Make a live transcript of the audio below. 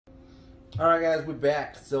Alright guys, we're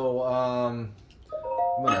back. So, I'm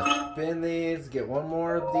gonna spin these, get one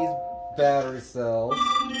more of these battery cells.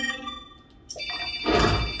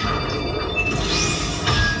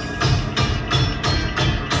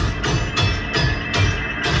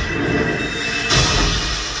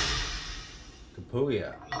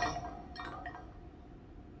 Kapooya.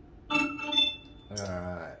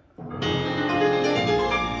 Alright.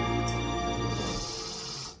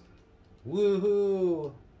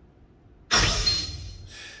 Woohoo!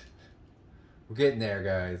 We're getting there,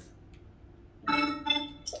 guys.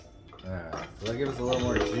 Alright, so that'll give us a little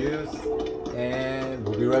more juice, and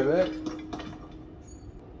we'll be right back.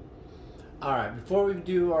 Alright, before we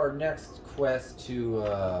do our next quest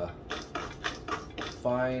to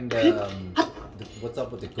find what's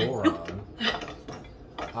up with the Goron,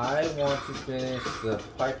 I want to finish the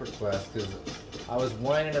Piper quest because I was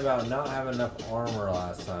whining about not having enough armor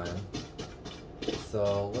last time.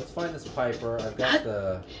 So let's find this Piper. I've got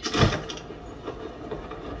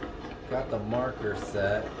the marker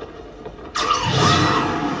set.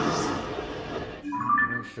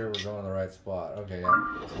 Make sure we're going to the right spot. Okay, yeah.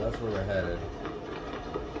 So that's where we're headed.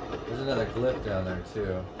 There's another glyph down there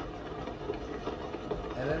too.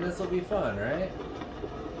 And then this will be fun, right?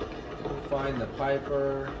 We'll find the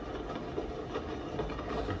Piper.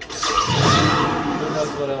 Who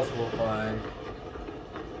knows what else we'll find?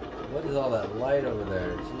 What is all that light over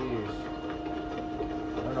there? Jeez.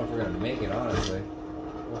 I don't know if we're gonna make it, honestly.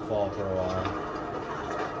 We'll fall for a while.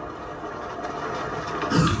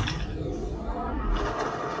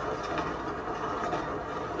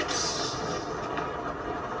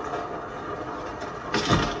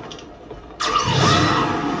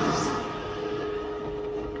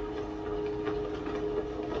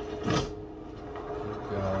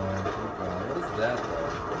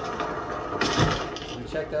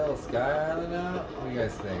 Check that little sky island out? What do you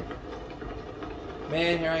guys think?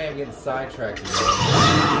 Man, here I am getting sidetracked again.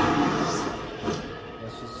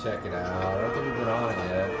 Let's just check it out. I don't think we've been on it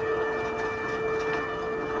yet.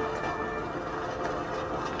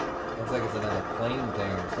 Looks like it's another plane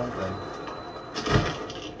thing or something.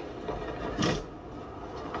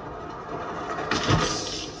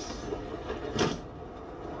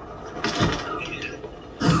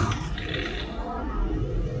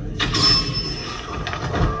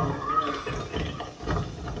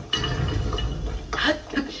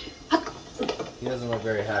 He doesn't look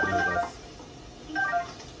very happy with us.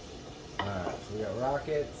 Alright, so we got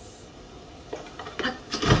rockets.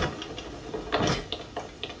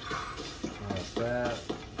 Like that.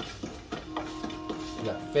 We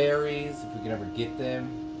got fairies, if we can ever get them.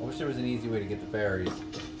 I wish there was an easy way to get the fairies.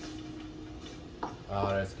 Oh,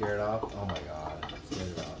 did I scare it off? Oh my god. I scared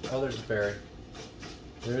it off. Oh, there's a fairy.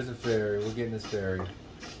 There's a fairy. We're getting this fairy.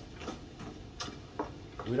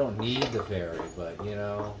 We don't need the fairy, but you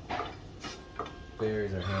know.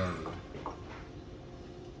 Fairies are handy.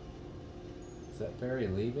 Is that fairy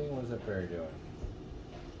leaving? What is that fairy doing?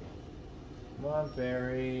 Come on,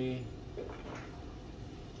 fairy.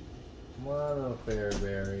 Come on, little fairy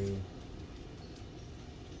berry.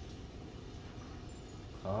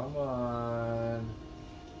 Come on.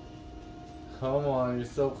 Come on, you're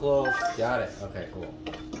so close. Got it. Okay, cool.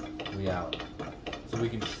 We out. So we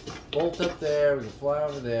can bolt up there, we can fly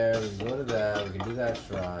over there, we can go to that, we can do that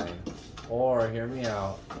shrine. Or, hear me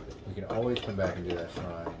out, we can always come back and do that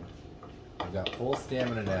shrine. We've got full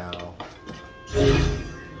stamina now. We've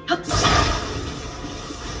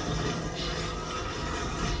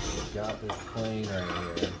got this plane right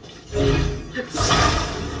here.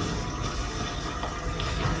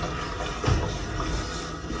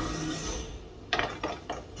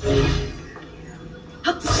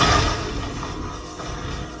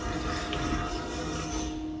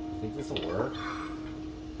 Think this will work?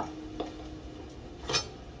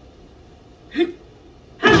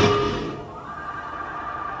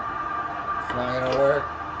 It's not gonna work.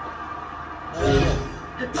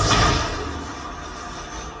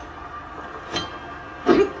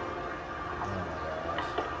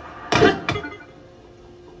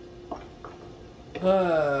 I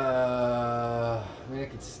mean, I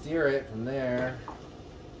could steer it from there,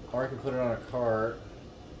 or I can put it on a cart,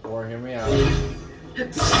 or hear me out. Get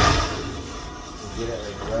it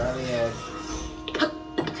like right on the edge.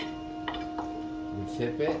 We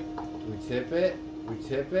tip it. We tip it. We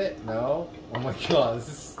tip it. No. Oh my god, this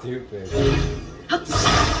is stupid.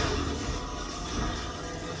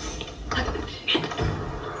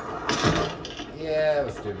 Yeah, it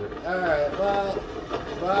was stupid. Alright, well,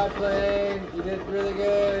 bye plane. You did really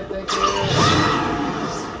good. Thank you.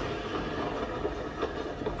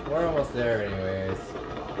 We're almost there anyways.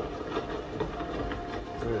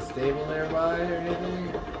 So we're a stable nearby or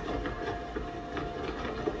anything?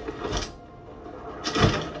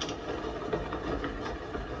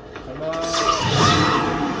 Come on!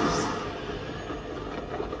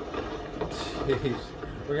 Jeez,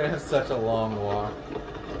 we're gonna have such a long walk.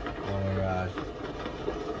 Oh my gosh.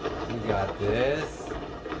 We got this.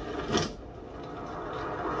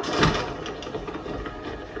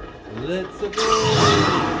 Let's go!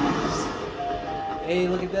 Hey,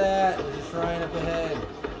 look at that! There's a shrine up ahead.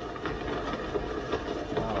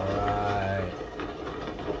 Alright.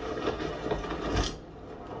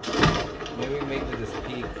 Maybe we can make it to this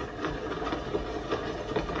peak.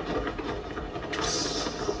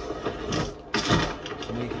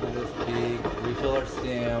 Make it to this peak, refill our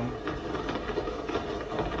stam,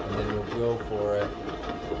 and then we'll go for it.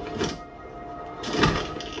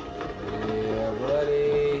 Yeah,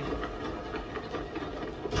 buddy!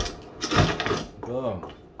 Boom.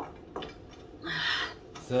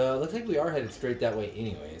 So, it looks like we are headed straight that way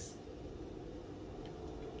anyways.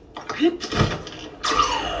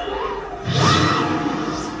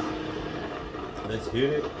 Let's hit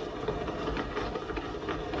it.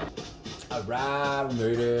 Alright, we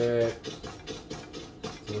made it.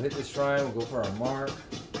 So we'll hit the shrine, we'll go for our mark.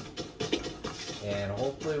 And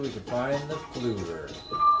hopefully we can find the fluter.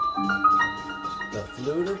 The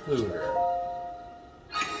fluter pooter.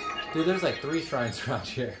 Dude, there's like 3 shrines around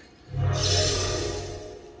here.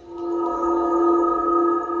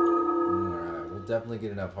 Alright, we'll definitely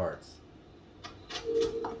get enough hearts.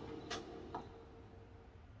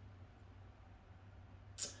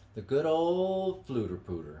 The good old fluter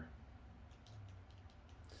pooter.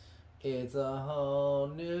 It's a whole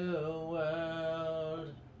new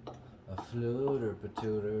world of fluter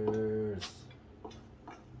patooters.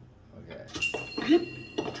 Okay.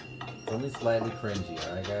 It's only slightly cringy,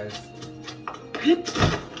 alright guys?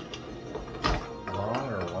 Long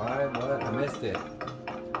or wide? What? I missed it.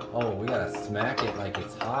 Oh, we gotta smack it like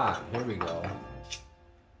it's hot. Here we go.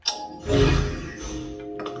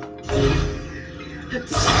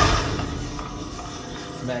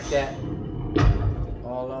 Smack that.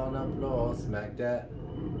 All on the floor. Smack that.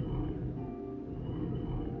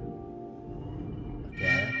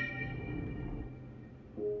 Okay.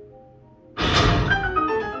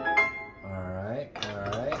 Alright,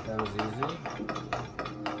 alright. That was easy.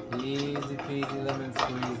 Easy peasy lemon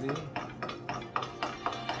squeezy.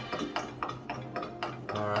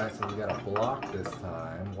 Alright, so we got a block this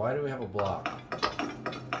time. Why do we have a block?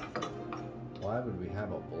 Why would we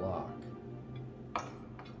have a block?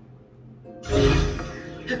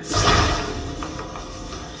 To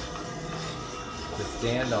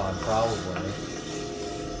stand on, probably. Let's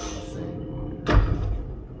see.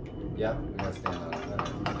 Yep, we gotta stand on it. Alright.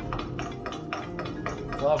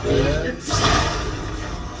 It's all good.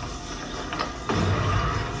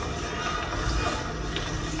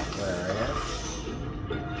 There, yeah.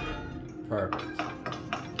 Perfect.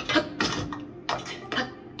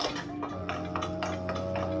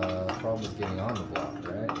 The problem is getting on the block,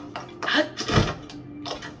 right?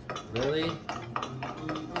 Really?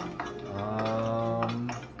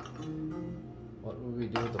 What would we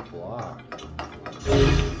do with the block?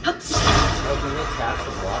 Oh, can we attach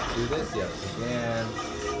the block to this? Yes, we can.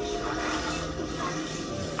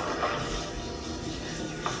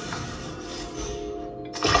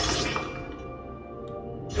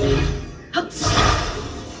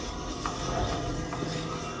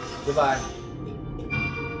 Goodbye.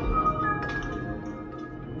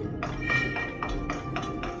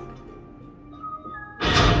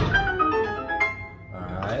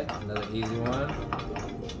 Another easy one.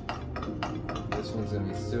 This one's gonna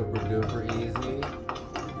be super duper easy.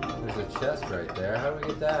 There's a chest right there. How do we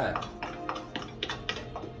get that?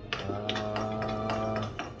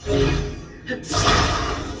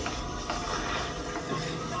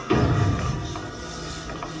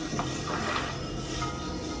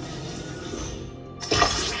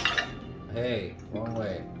 Hey, wrong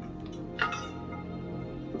way.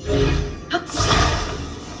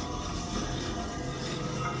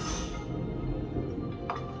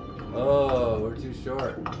 Oh, we're too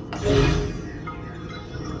short.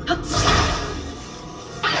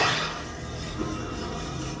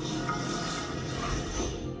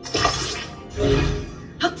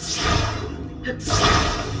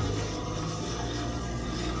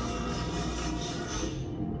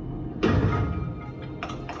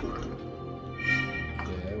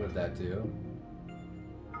 Okay, what'd that do?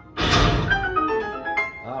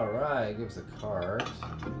 Alright, gives a card.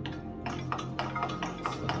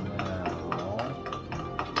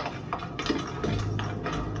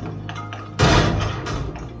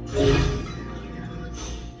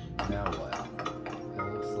 Now what? It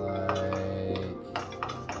looks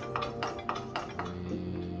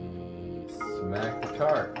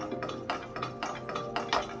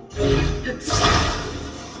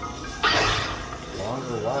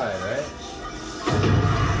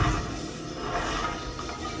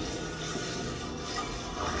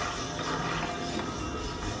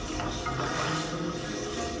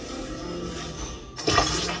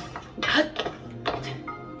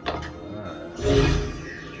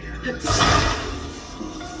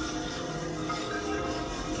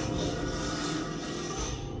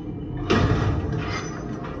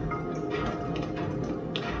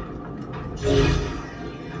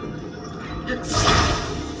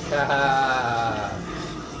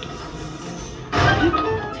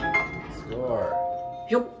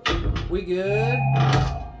We good?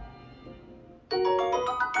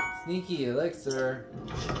 Sneaky elixir.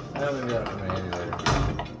 Oh, maybe that'll come in handy later.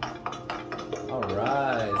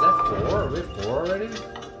 Alright, is that 4? Are we at 4 already?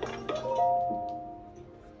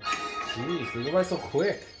 Jeez, they go by so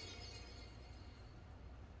quick.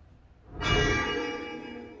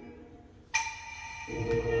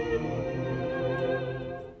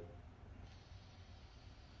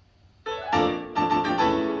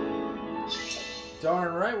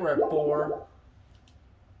 Darn right we're at 4.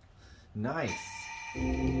 Nice.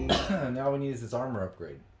 Now we need this armor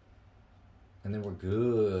upgrade. And then we're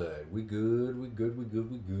good. We good.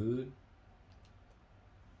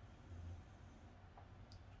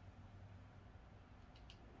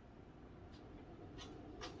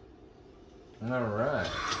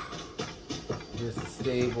 Alright. Here's the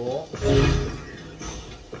stable.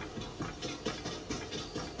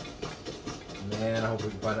 Man, I hope we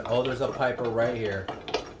can find it. Oh, there's a Piper right here.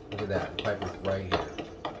 Look at that. The Piper's right here.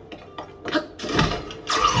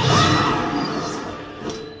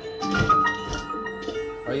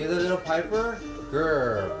 Are you the little Piper?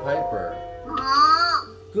 Grr, Piper.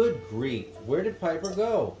 Good grief. Where did Piper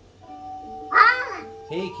go?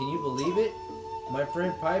 Hey, can you believe it? My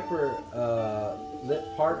friend Piper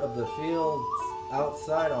lit part of the fields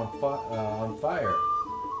outside on fire.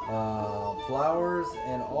 Flowers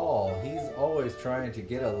and all. He's always trying to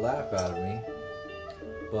get a laugh out of me.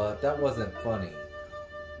 But that wasn't funny.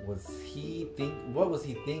 What was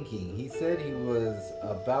he thinking? He said he was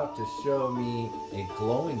about to show me a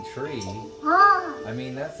glowing tree. I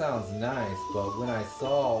mean, that sounds nice, but when I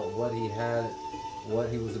saw what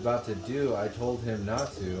he was about to do, I told him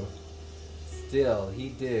not to. Still, he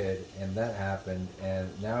did, and that happened, and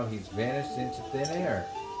now he's vanished into thin air.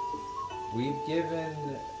 We've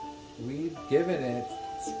given it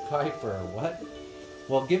Piper. What?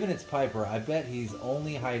 Well, given it's Piper, I bet he's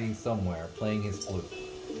only hiding somewhere, playing his flute.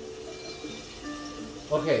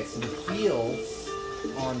 Okay, so the field's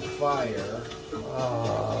on fire.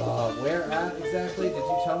 Where at exactly? Did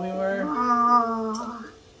you tell me where?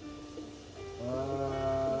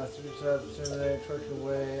 Search tortured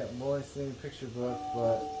away. I'm only seeing a picture book,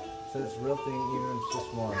 but it says it's a real thing, even if it's just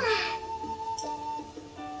one.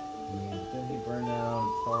 Then he burned down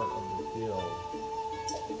part of the field.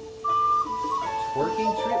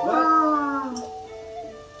 Twerking tree? What?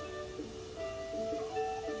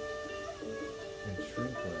 And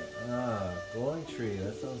twinkling. Glowing tree.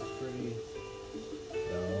 That sounds pretty.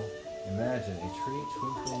 Though. Imagine a tree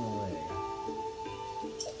twinkling away.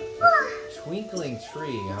 Twinkling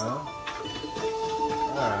tree, huh?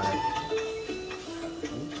 Alright.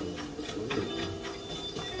 Twinkling tree.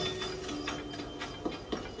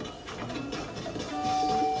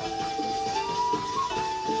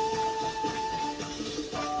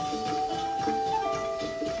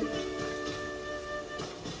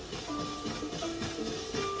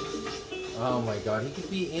 Oh my god, he could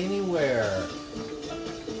be anywhere.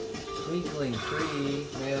 Twinkling tree.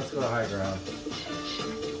 Man, let's go to high ground.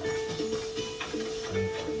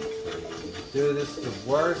 Dude, this is the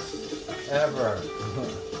worst ever.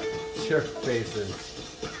 Jerk faces.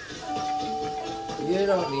 You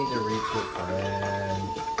don't need to reach your friend.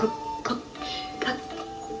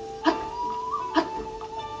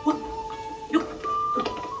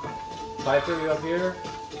 Piper, you up here?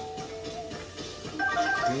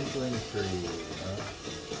 Twinkling tree.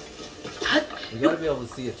 Huh? You gotta be able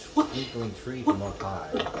to see a twinkling tree from up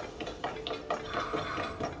high.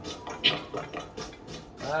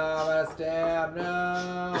 Oh, my stab,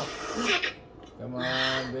 no! Come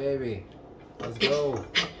on, baby. Let's go.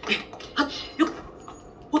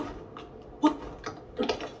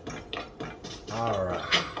 Alright.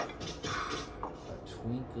 A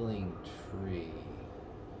twinkling tree.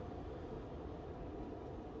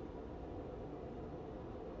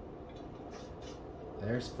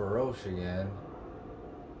 There's Faroche again.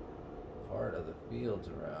 Part of the fields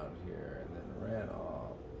around here, and then ran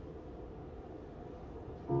off.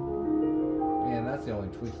 Man, that's the only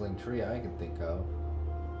twinkling tree I can think of.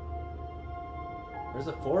 There's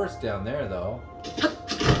a forest down there, though.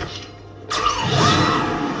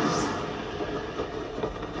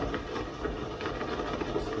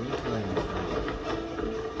 Twinkling tree.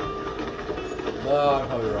 Oh, I'm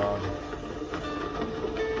probably wrong.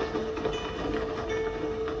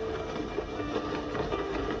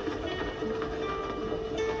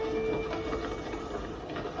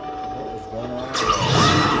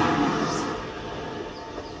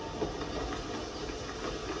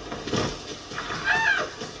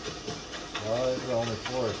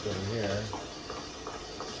 Forest over here.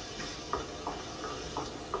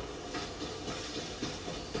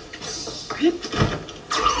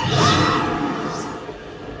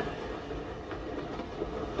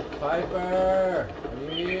 Piper,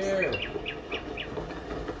 are you here?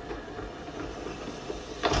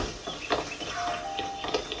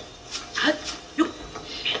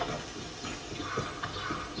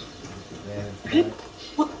 Man, it's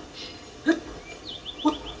fine.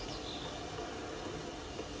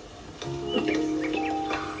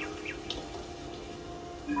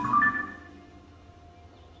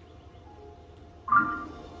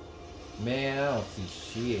 Man, I don't see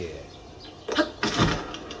shit.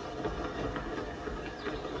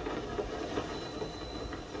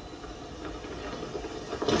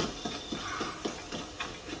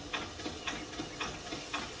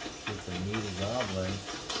 Get some meaty goblins.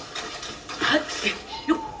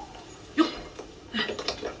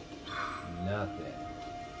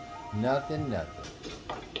 Nothing.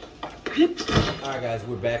 Alright guys,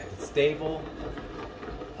 we're back at the stable.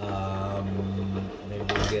 Maybe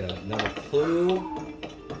we'll get another clue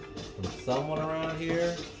from someone around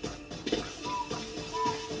here. Fucking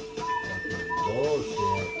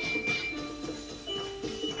bullshit.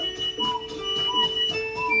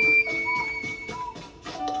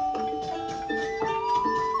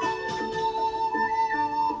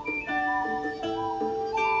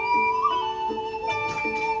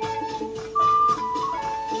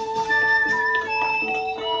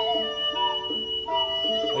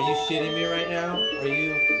 Are you shitting me right now? Are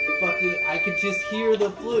you fucking... I could just hear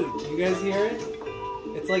the flute. You guys hear it?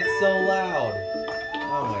 It's like so loud.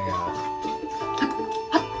 Oh my gosh.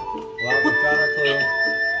 Well, we found our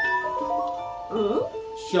clue.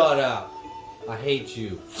 Shut up. I hate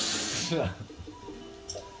you.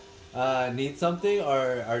 Need something?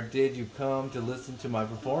 Or did you come to listen to my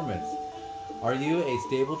performance? Are you a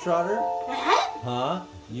stable trotter? Huh?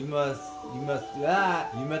 You met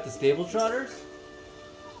the stable trotters?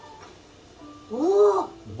 Ooh.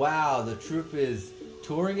 Wow, the troupe is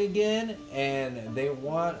touring again, and they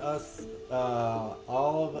want us, all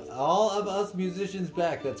of us musicians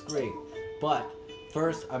back. That's great. But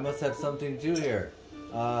first, I must have something to do here.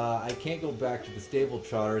 I can't go back to the stable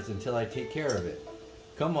trotters until I take care of it.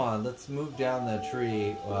 Come on, let's move down the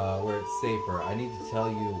tree where it's safer. I need to tell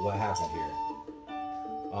you what happened here.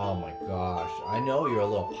 Oh my gosh, I know you're a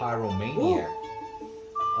little pyromaniac.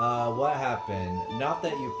 What happened, not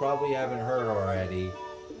that you probably haven't heard already,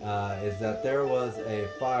 is that there was a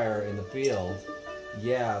fire in the field.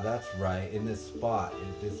 Yeah, that's right, in this spot,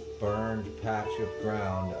 in this burned patch of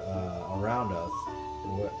ground around us.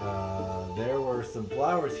 There were some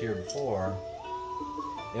flowers here before.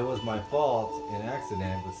 It was my fault, an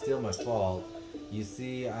accident, but still my fault. You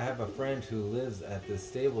see, I have a friend who lives at this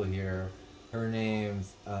stable here. Her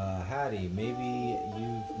name's Hattie. Maybe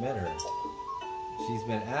you've met her. She's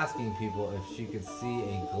been asking people if she could see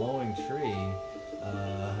a glowing tree.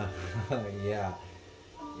 Yeah.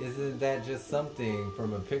 Isn't that just something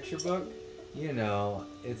from a picture book? You know,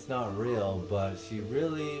 it's not real, but she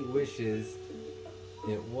really wishes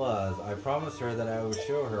it was. I promised her that I would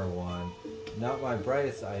show her one. Not my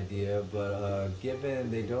brightest idea, but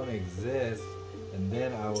given they don't exist, and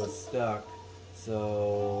then I was stuck,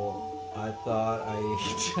 so I thought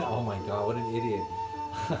oh my god, what an idiot.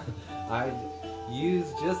 I'd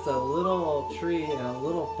use just a little tree and a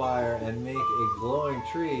little fire and make a glowing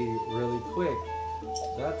tree really quick.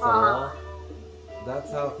 That's all.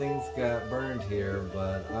 That's how things got burned here,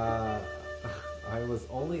 but I was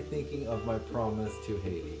only thinking of my promise to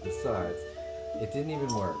Haiti. Besides, it didn't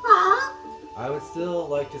even work. I would still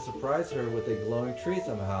like to surprise her with a glowing tree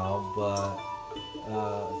somehow, but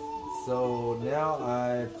so now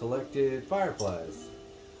I've collected fireflies.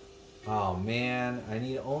 Oh man, I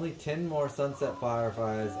need only 10 more sunset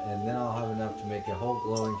fireflies and then I'll have enough to make a whole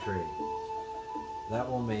glowing tree. That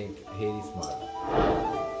will make Haiti smile.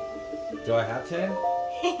 Do I have 10?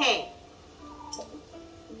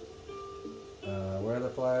 Where are the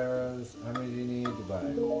flowers? How many do you need to buy?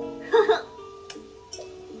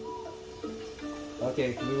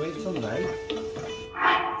 Okay, can we wait until night?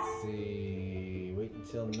 Let's see. Wait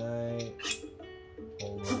until night.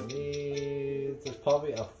 Hold one of these. There's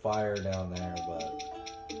probably a fire down there, but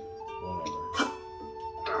whatever.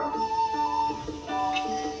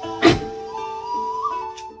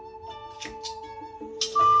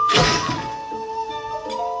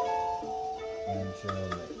 Until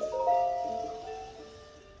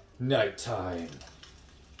nighttime.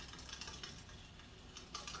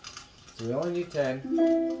 So we only need 10.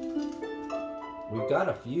 We've got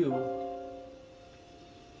a few.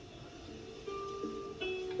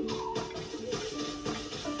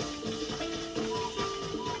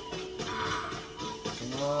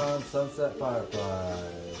 Come on, sunset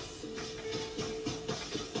fireflies.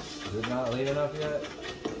 Is it not late enough yet?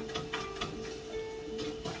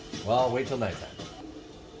 Well, wait till nighttime.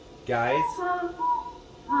 Guys,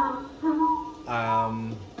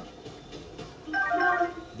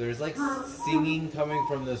 there's like singing coming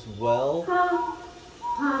from this well.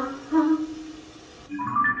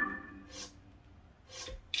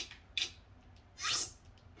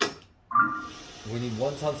 We need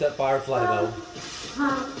one sunset firefly though.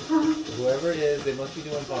 Whoever it is, they must be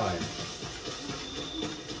doing fine.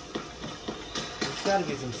 There's gotta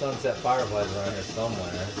be some sunset fireflies around here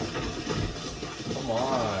somewhere. Come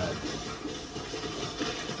on.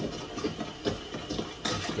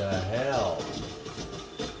 What the hell?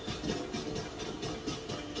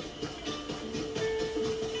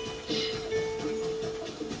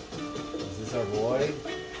 Is this our boy?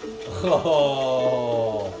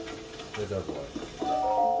 Oh, this is our boy.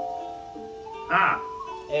 Ah!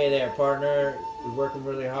 Hey there, partner. You're working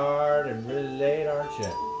really hard and really late, aren't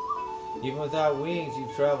you? Even without wings,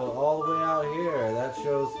 you've traveled all the way out here. That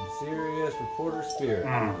shows some serious reporter spirit.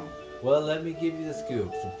 Well, let me give you the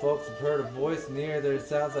scoop. Some folks have heard a voice near that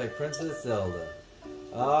sounds like Princess Zelda.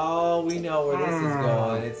 Oh, we know where this is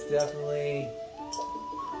going. It's definitely...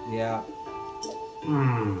 Yeah.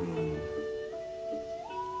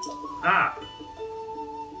 Ah!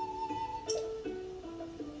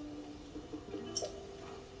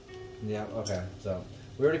 Yeah, okay. So,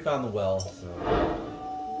 we already found the well, so...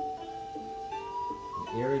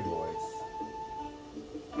 An eerie voice.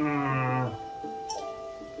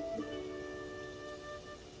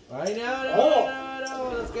 Alright, no,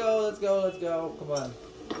 let's go, come on.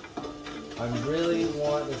 I really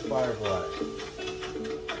want this firefly.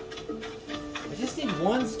 I just need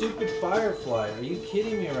one stupid firefly. Are you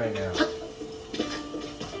kidding me right now?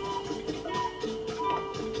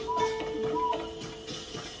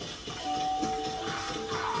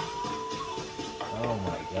 Oh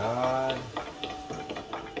my god.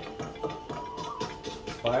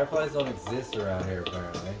 Fireflies don't exist around here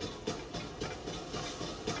apparently.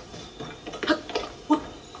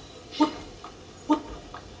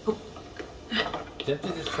 Tempted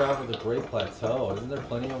to just travel the Great Plateau. Isn't there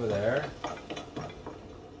plenty over there?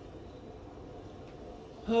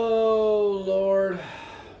 Oh, Lord.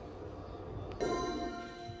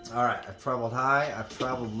 Alright, I've traveled high, I've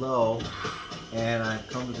traveled low, and I've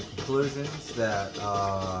come to the conclusions that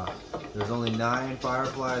there's only 9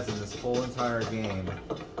 fireflies in this whole entire game.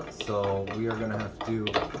 So we are going to have to do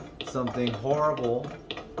something horrible,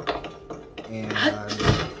 and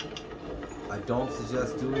I don't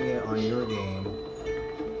suggest doing it on your game,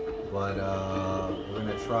 but we're going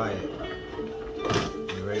to try it.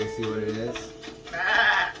 You ready to see what it is?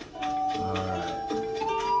 Alright.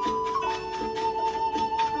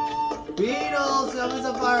 Beetles! Come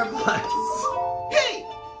some fireflies! Hey!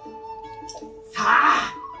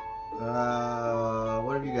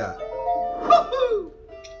 What have you got?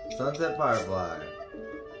 Sunset firefly.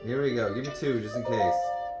 Here we go. Give me 2 just in case.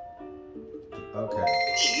 Okay.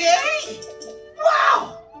 Yay!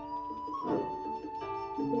 Wow!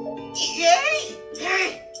 Yay! Hey!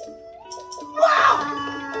 Wow!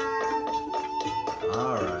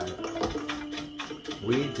 Alright.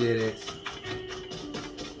 We did it.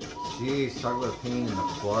 Jeez, talk about a pain in the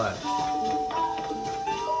butt.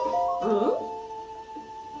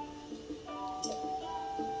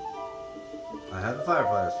 I have the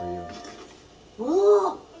fireflies for you.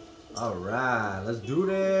 Alright, let's do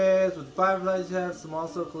this. With the fireflies you have some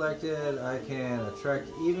also collected, I can attract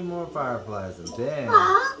even more fireflies, and then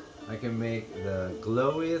I can make the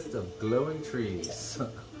glowiest of glowing trees.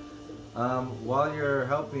 While you're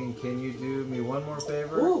helping, can you do me one more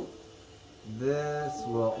favor? This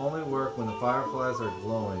will only work when the fireflies are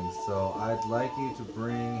glowing, so I'd like you to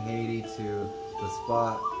bring Haiti to the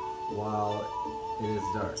spot while it is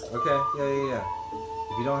dark. Okay, yeah.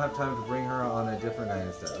 If you don't have time to bring her on a different night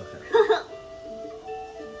instead, okay.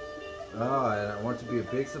 Oh, and I want it to be a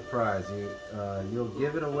big surprise. You'll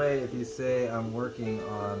give it away if you say I'm working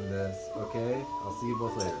on this, okay? I'll see you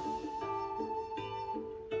both later.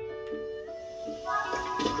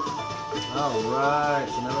 Alright,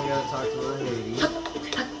 so now we gotta talk to little Haiti.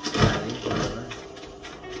 Patty, whatever.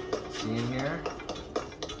 She in here?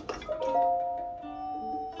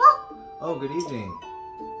 Oh, good evening.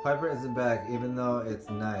 Piper isn't back, even though it's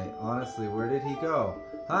night. Honestly, where did he go?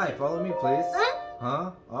 Hi, follow me, please.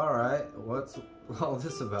 Huh? Alright, what's all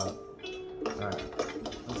this about? Alright,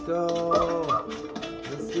 let's go.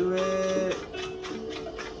 Let's do it.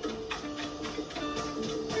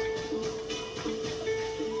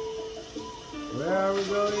 Where are we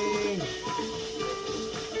going?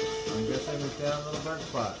 I'm guessing we found a little dark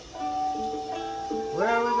spot. Where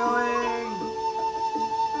are we going?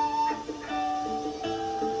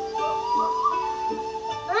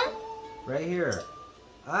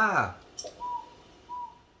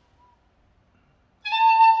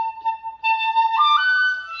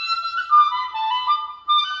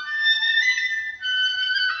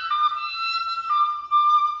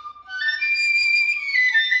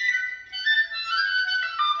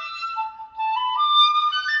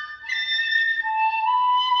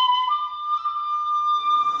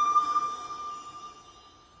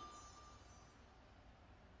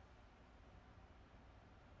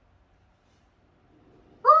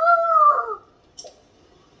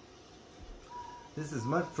 This is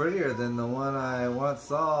much prettier than the one I once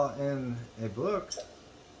saw in a book.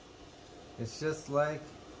 It's just like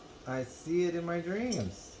I see it in my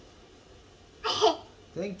dreams.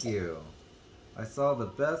 Thank you. I saw the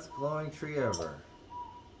best glowing tree ever.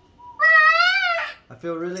 I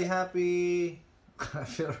feel really happy. I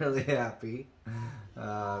feel really happy.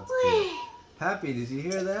 It's cute. Happy, did you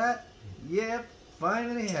hear that? Yep,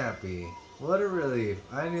 finally happy. What a relief.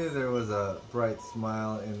 I knew there was a bright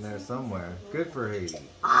smile in there somewhere. Good for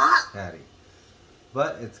Hattie.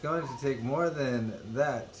 But it's going to take more than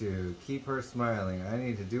that to keep her smiling. I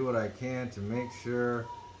need to do what I can to make sure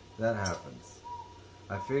that happens.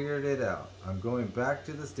 I figured it out. I'm going back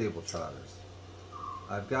to the Stable Trotters.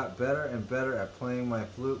 I've got better and better at playing my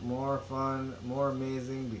flute, more fun, more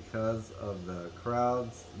amazing because of the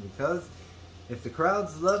crowds. Because if the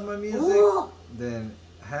crowds love my music, then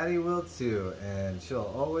Hattie will too, and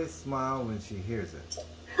she'll always smile when she hears it.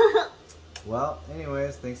 Well,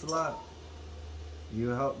 anyways, thanks a lot. You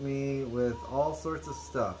helped me with all sorts of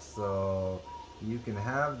stuff, so you can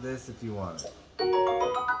have this if you want it.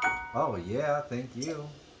 Oh yeah, thank you.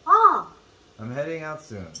 I'm heading out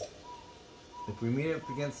soon. If we meet up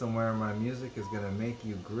again somewhere, my music is going to make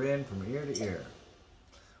you grin from ear to ear.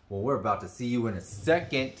 Well, we're about to see you in a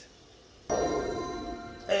second.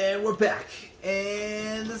 And we're back.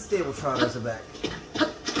 And the Stable Trotters are back.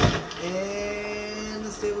 And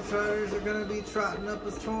the Stable Trotters are going to be trotting up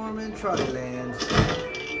a storm in Trottyland.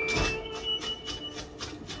 He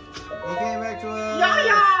came back to us.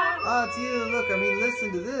 Oh, it's you. Look, I mean,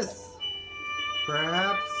 listen to this.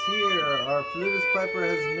 Perhaps here our flutist Piper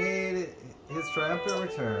has made his triumphant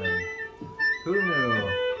return. Who knew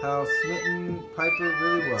how smitten Piper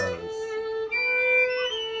really was?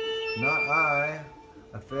 Not I.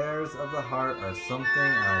 Affairs of the heart are something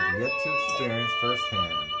I've yet to experience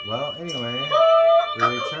firsthand. Well, anyway, the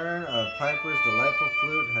return of Piper's delightful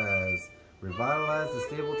flute has revitalized the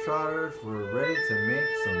Stable Trotters. We're ready to make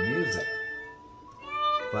some music.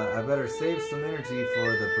 But I better save some energy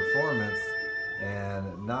for the performance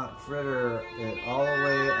and not fritter it all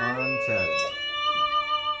away on chatting.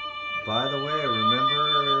 By the way,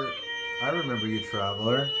 I remember you,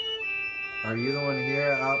 traveler. Are you the one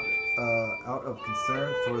here out of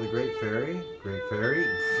concern for the Great Fairy? Great Fairy?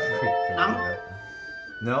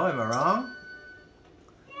 No, am I wrong?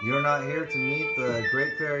 You're not here to meet the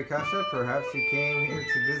Great Fairy Kasha? Perhaps you came here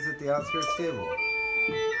to visit the outskirts stable.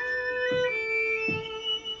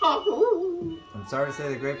 I'm sorry to say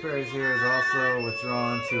the Great Fairy here is also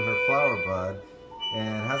withdrawn to her flower bud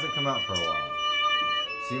and hasn't come out for a while.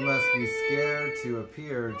 She must be scared to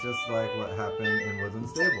appear, just like what happened in Woodland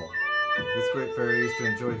Stable. This Great Fairy used to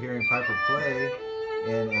enjoy hearing Piper play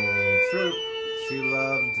in a troupe. She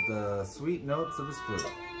loved the sweet notes of his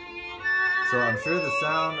flute. So I'm sure the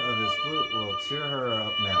sound of his flute will cheer her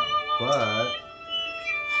up now. But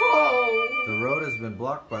the road has been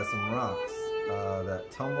blocked by some rocks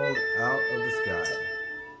that tumbled out of the sky.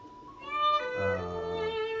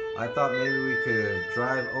 I thought maybe we could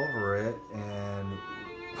drive over it and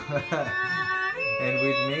and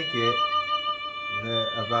we'd make it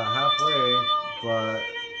about halfway, but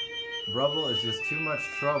rubble is just too much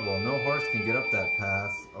trouble. No horse can get up that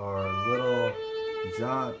pass. Our little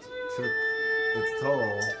jaunt took its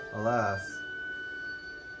toll, alas.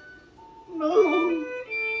 No.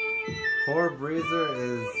 Poor Breezer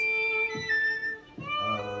is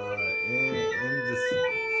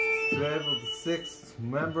indispensable. The sixth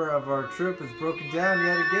member of our troop is broken down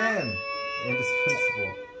yet again.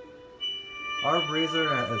 Indispensable. Our Breezer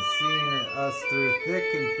has seen us through thick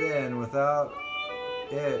and thin. Without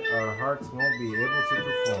it, our hearts won't be able to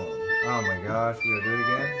perform. Oh my gosh, we gotta do it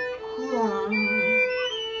again?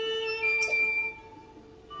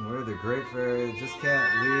 We're the Great Fairy, just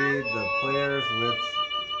can't lead the players with...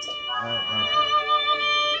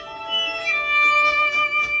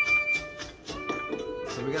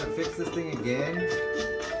 So we gotta fix this thing again?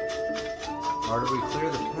 Or do we clear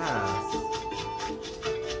the pass?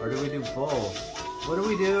 Or do we do both? What do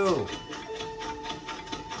we do?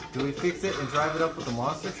 Do we fix it and drive it up with the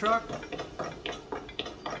monster truck?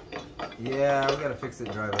 Yeah, we gotta fix it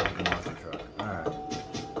and drive it up with the monster truck. Alright.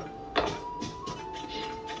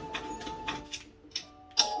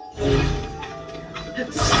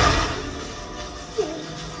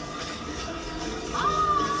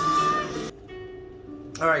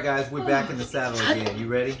 Alright guys, we're back in the saddle again. You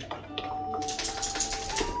ready?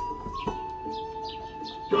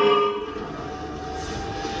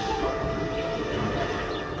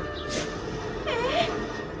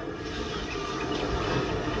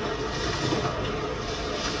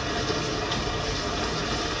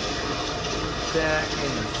 Back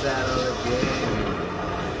in the saddle again.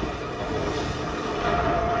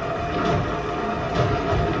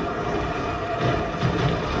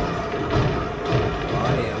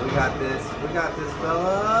 We got this,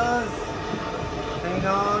 fellas. Hang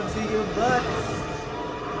on to your butts.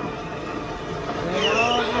 Hang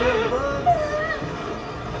on to your butts.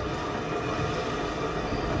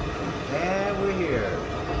 And we're here.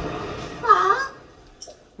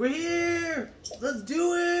 We're here. Let's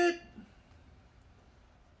do it.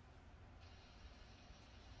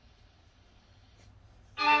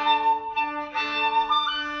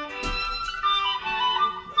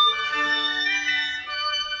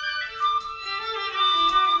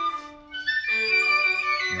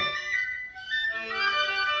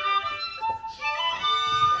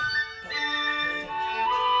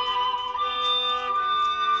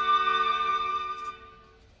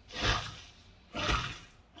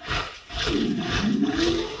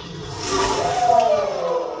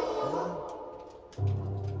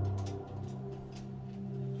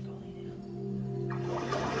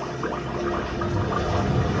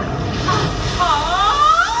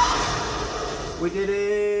 We did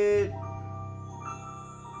it!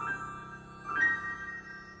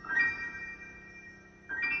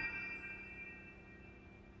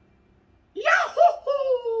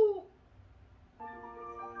 Yahoo!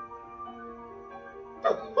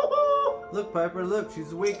 Look, Piper, look,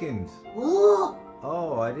 she's awakened. Ooh.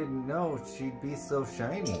 Oh, I didn't know she'd be so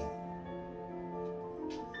shiny.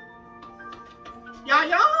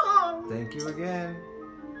 Yeah. Thank you again.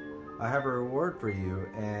 I have a reward for you,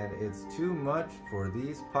 and it's too much for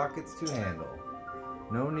these pockets to handle.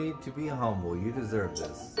 No need to be humble, you deserve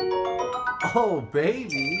this. Oh,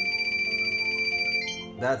 baby!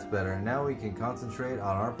 That's better. Now we can concentrate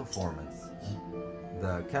on our performance.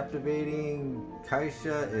 The captivating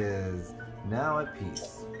Kaisha is now at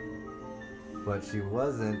peace. But she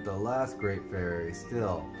wasn't the last great fairy,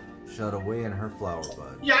 still shut away in her flower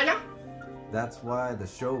bud. Yeah. That's why the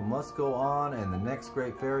show must go on and the next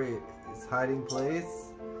great fairy is hiding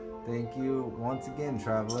place. Thank you once again,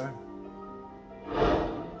 traveler.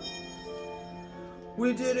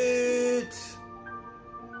 We did it!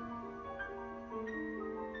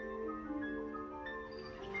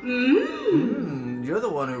 You're the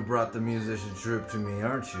one who brought the musician troupe to me,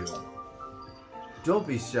 aren't you? Don't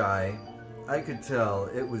be shy. I could tell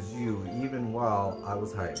it was you even while I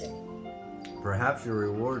was hiding. Perhaps your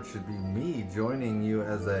reward should be me joining you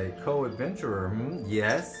as a co-adventurer,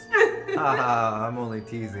 Yes? Haha, I'm only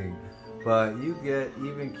teasing. But you get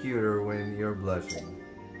even cuter when you're blushing.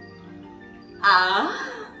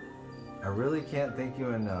 I really can't thank you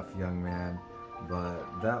enough, young man,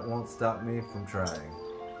 but that won't stop me from trying.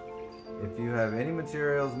 If you have any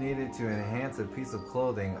materials needed to enhance a piece of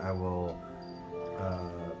clothing, I will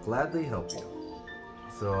gladly help you.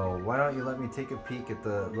 So why don't you let me take a peek at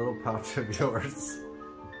the little pouch of yours?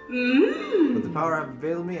 With the power I have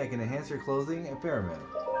available to me, I can enhance your clothing and pyramid.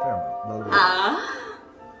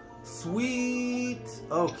 Sweet!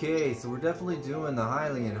 Okay, so we're definitely doing the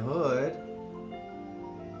Hylian hood.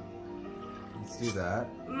 Let's do that.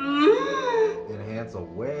 Enhance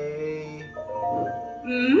away.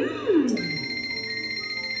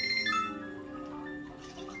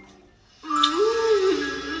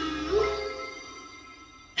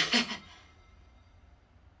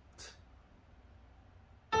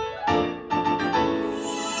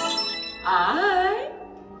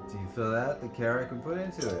 Do you feel that? The care I can put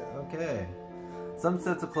into it. Okay. Some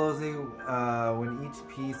sets of clothing, when each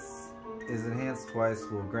piece is enhanced twice,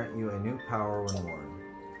 will grant you a new power when worn.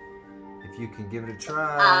 If you can give it a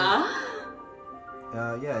try.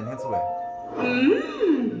 Yeah, enhance away.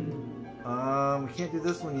 We can't do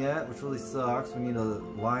this one yet, which really sucks. We need a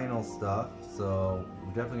Lionel stuff, so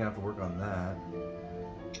we're definitely gonna have to work on that.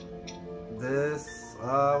 This,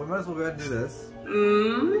 we might as well go ahead and do this.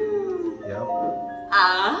 Yep.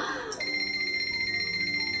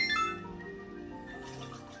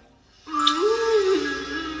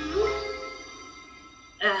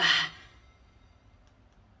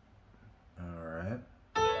 Alright.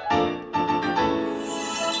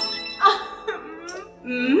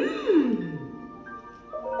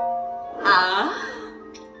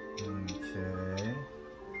 Okay.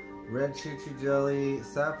 Red Choo Choo Jelly,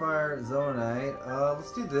 Sapphire Zonite.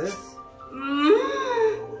 Let's do this.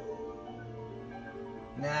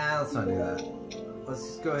 Nah, let's not do that. Let's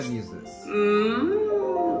just go ahead and use this.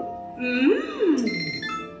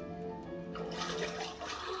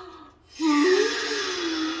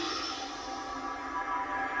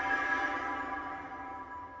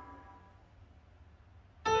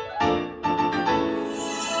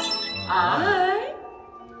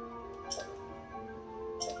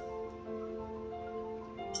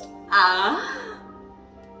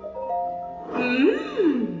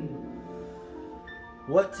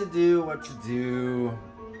 What to do, what to do.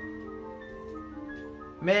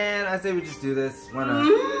 Man, I say we just do this. Why not?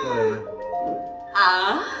 Whatever.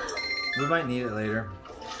 We might need it later.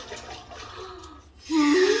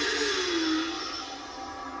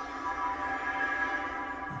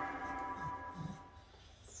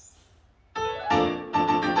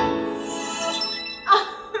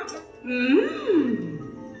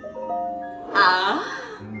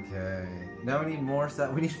 Okay. Now we need more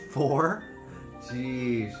stuff. We need 4?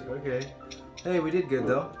 Jeez. Okay. Hey, we did good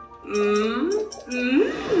though.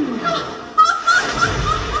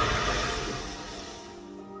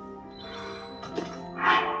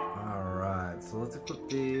 Alright, so let's equip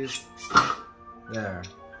these. There.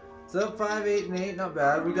 So 5, 8, and 8, not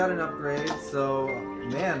bad. We got an upgrade, so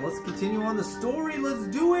man, let's continue on the story. Let's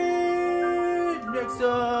do it next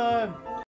time.